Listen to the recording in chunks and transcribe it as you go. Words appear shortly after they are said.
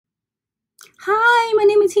Hi, my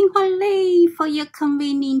name is Qinghua Lei. For your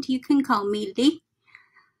convenience, you can call me Lei.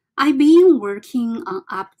 I've been working on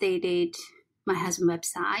updated my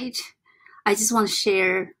husband's website. I just want to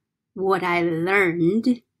share what I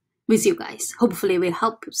learned with you guys. Hopefully, it will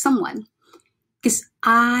help someone because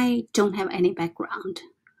I don't have any background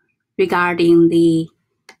regarding the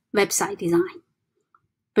website design.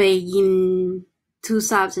 But in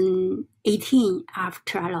 2018,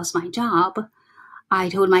 after I lost my job, I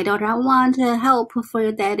told my daughter I want help for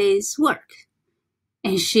your daddy's work.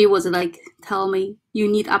 And she was like, tell me, you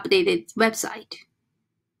need updated website.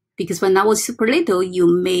 Because when I was super little, you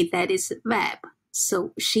made that is web.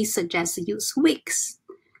 So she suggested use Wix.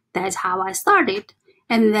 That's how I started.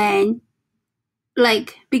 And then,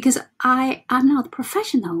 because I'm not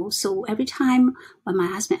professional, so every time when my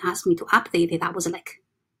husband asked me to update it, I was like,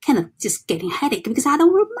 kind of just getting headache because I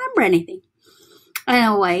don't remember anything.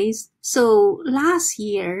 Anyways, so last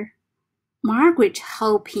year, Margaret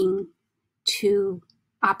helping to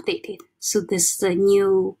update it. So this is the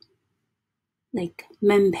new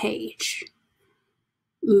main page,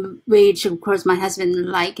 which of course my husband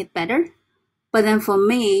liked it better. But then for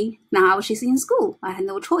me, now she's in school. I had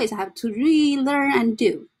no choice. I have to relearn and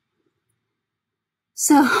do.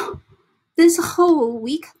 So this whole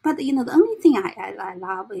week, but the only thing I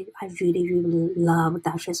love is I really, really love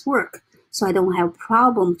Dashuai's work. So I don't have a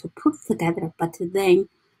problem to put together. But then,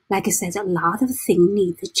 like I said, a lot of things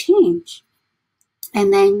need to change.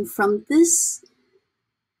 And then from this,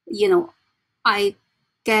 I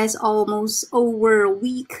guess almost over a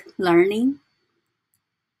week learning,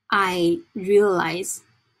 I realized,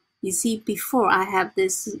 you see, before I have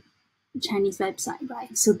this Chinese website,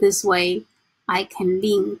 right? So this way I can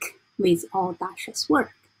link with all Dashuai's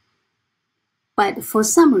work. But for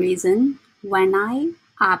some reason, when I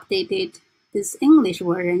updated this English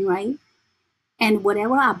version, right, and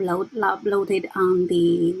whatever I uploaded on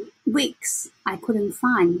the Wix, I couldn't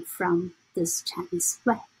find from this Chinese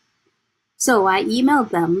web. So I emailed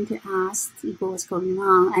them to ask what was going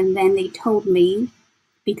on, and then they told me,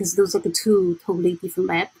 because those are the two totally different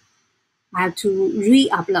web, I have to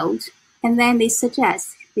re-upload. And then they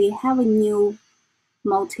suggest they have a new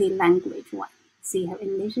multi-language one. So you have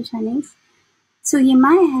English and Chinese. So in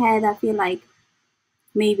my head, I feel like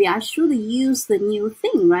maybe I should use the new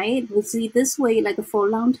thing, right? We'll see this way, like for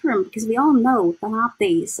long term, because we all know the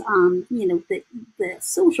updates on, the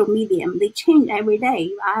social media, they change every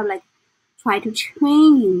day. I try to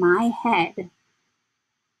train in my head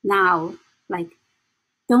now,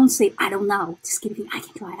 don't say, I don't know, just give me, I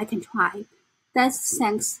can try. That's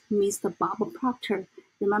thanks Mr. Bob Proctor.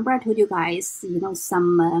 Remember I told you guys,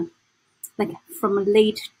 some, from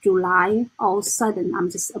late July, all of a sudden I'm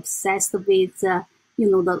just obsessed with, the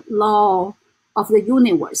law of the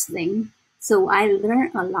universe thing. So I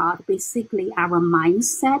learned a lot. Basically, our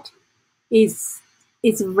mindset is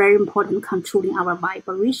very important, controlling our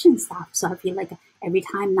vibration stuff. So I feel like every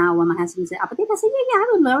time now when my husband says update, I say, yeah, I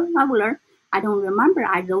will learn. I don't remember,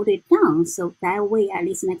 I wrote it down. So that way, at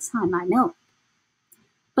least next time I know.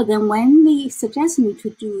 But then when they suggest me to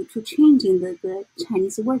changing the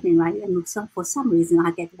Chinese version, right? And so for some reason I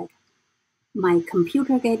get my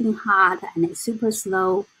computer getting hot and it's super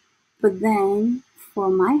slow. But then for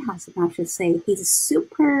my husband, I should say, he's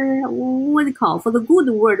super, what do you call, for the good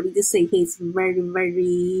word, we just say he's very,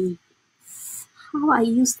 very, how I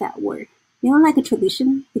use that word? Like a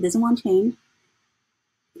tradition, he doesn't want change.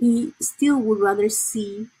 He still would rather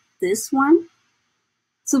see this one.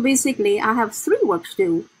 So basically, I have 3 work to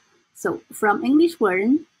do. So from English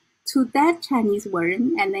version to that Chinese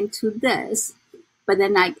version, and then to this. But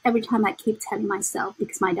then every time I keep telling myself,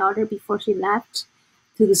 because my daughter, before she left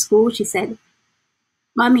to the school, she said,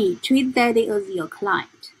 Mommy, treat daddy as your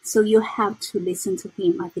client. So you have to listen to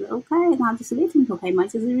him. I feel, okay, now just listen to him. I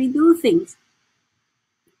just redo things.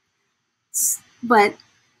 But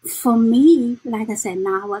for me, like I said,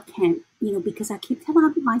 now I can, because I keep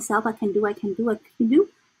telling myself I can do.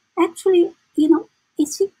 Actually,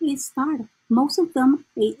 it's started. Most of them,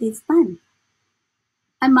 it's done.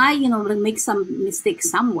 I might, make some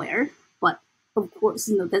mistakes somewhere, but of course,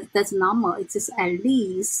 that's normal. It's just at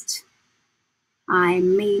least I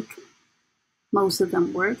make most of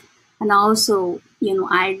them work. And also,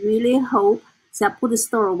 I really hope, so I put the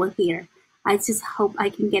store over here. I just hope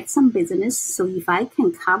I can get some business. So if I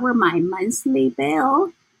can cover my monthly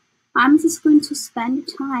bill, I'm just going to spend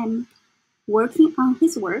time working on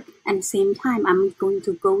his work. And at the same time, I'm going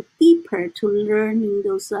to go deeper to learning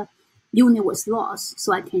those universe laws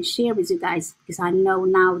so I can share with you guys. Because I know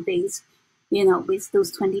nowadays, with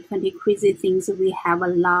those 2020 crazy things, we have a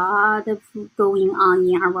lot of going on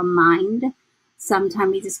in our mind.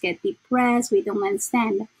 Sometimes we just get depressed, we don't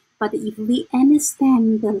understand. But if we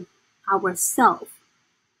understand ourselves,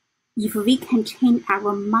 if we can change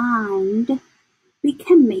our mind, we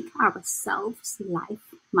can make ourselves'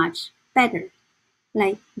 life much better.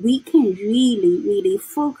 Like we can really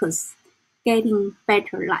focus getting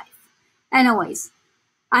better life. Anyways,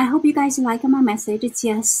 I hope you guys like my message.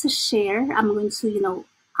 Just share. I'm going to,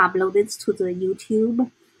 upload it to the YouTube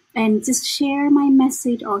and just share my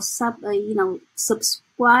message or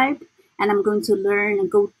subscribe. And I'm going to learn and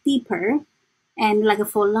go deeper. And like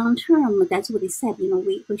for long term, that's what they said.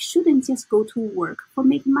 We shouldn't just go to work for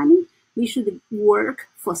making money. We should work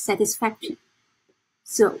for satisfaction.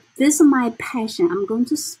 So this is my passion. I'm going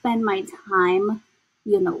to spend my time,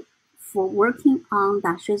 for working on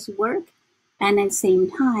Dashuai's work. And at the same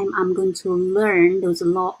time, I'm going to learn those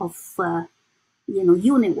law of,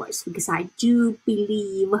 universe, because I do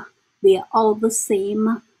believe we are all the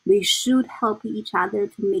same. We should help each other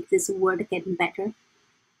to make this world get better.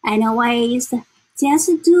 Anyways, just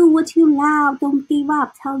do what you love. Don't give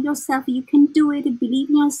up. Tell yourself you can do it. Believe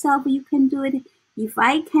in yourself. You can do it. If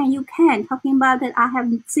I can, you can. Talking about that, I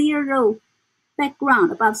have zero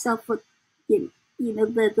background about the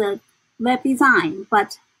web design,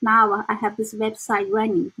 but now I have this website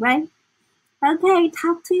running, right? Okay,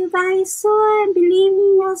 talk to you guys soon. Believe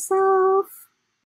in yourself.